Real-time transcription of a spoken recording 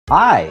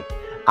Hi,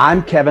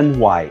 I'm Kevin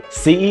White,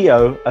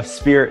 CEO of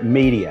Spirit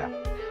Media,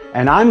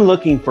 and I'm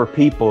looking for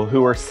people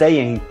who are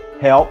saying,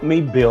 help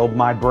me build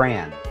my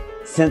brand.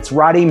 Since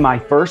writing my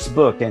first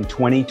book in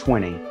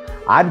 2020,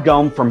 I've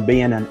gone from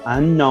being an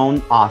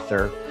unknown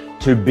author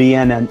to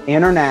being an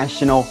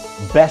international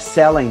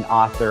best-selling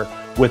author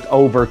with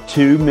over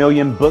 2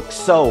 million books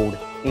sold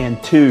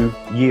in 2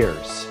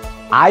 years.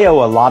 I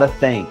owe a lot of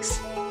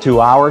thanks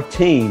to our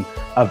team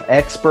of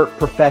expert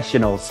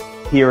professionals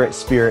here at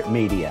Spirit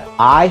Media.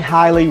 I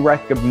highly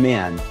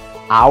recommend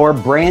our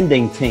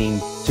branding team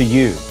to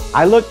you.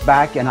 I look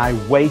back and I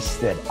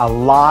wasted a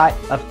lot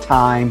of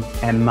time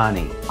and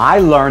money. I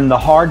learned the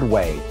hard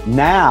way.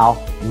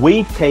 Now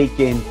we've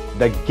taken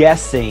the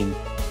guessing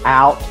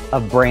out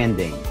of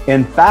branding.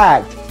 In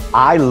fact,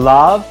 I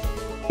love,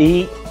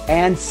 eat,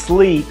 and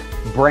sleep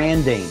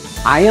branding.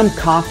 I am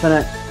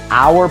confident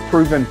our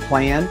proven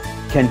plan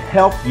can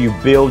help you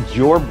build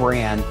your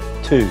brand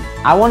too.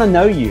 I want to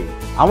know you.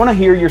 I want to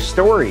hear your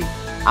story.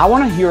 I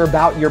want to hear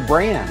about your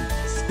brand.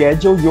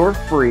 Schedule your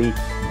free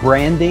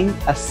branding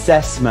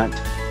assessment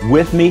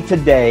with me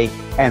today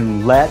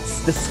and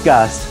let's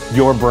discuss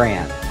your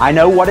brand. I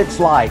know what it's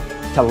like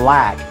to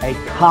lack a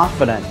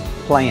confident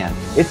plan.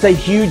 It's a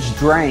huge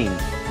drain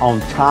on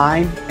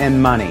time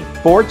and money.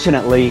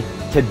 Fortunately,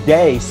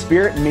 today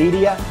Spirit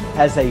Media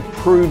has a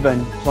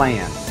proven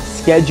plan.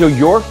 Schedule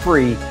your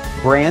free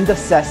brand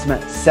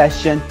assessment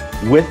session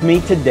with me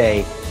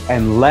today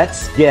and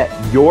let's get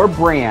your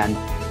brand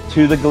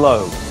to the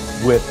globe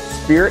with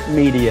Spirit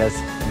Media's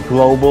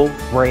Global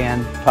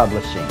Brand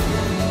Publishing.